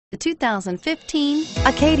The 2015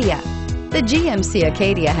 Acadia. The GMC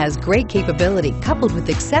Acadia has great capability coupled with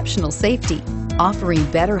exceptional safety, offering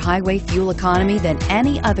better highway fuel economy than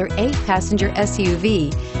any other 8-passenger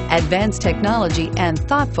SUV, advanced technology, and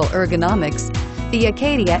thoughtful ergonomics. The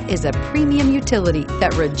Acadia is a premium utility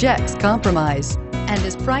that rejects compromise and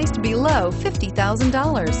is priced below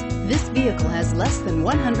 $50,000. This vehicle has less than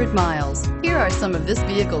 100 miles. Here are some of this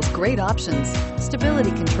vehicle's great options: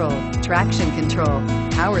 stability control, traction control,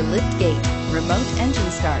 power lift gate, remote engine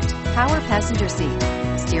start, power passenger seat,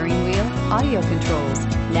 steering wheel audio controls,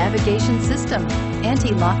 navigation system,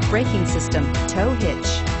 anti-lock braking system, tow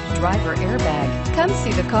hitch, driver airbag. Come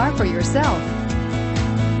see the car for yourself.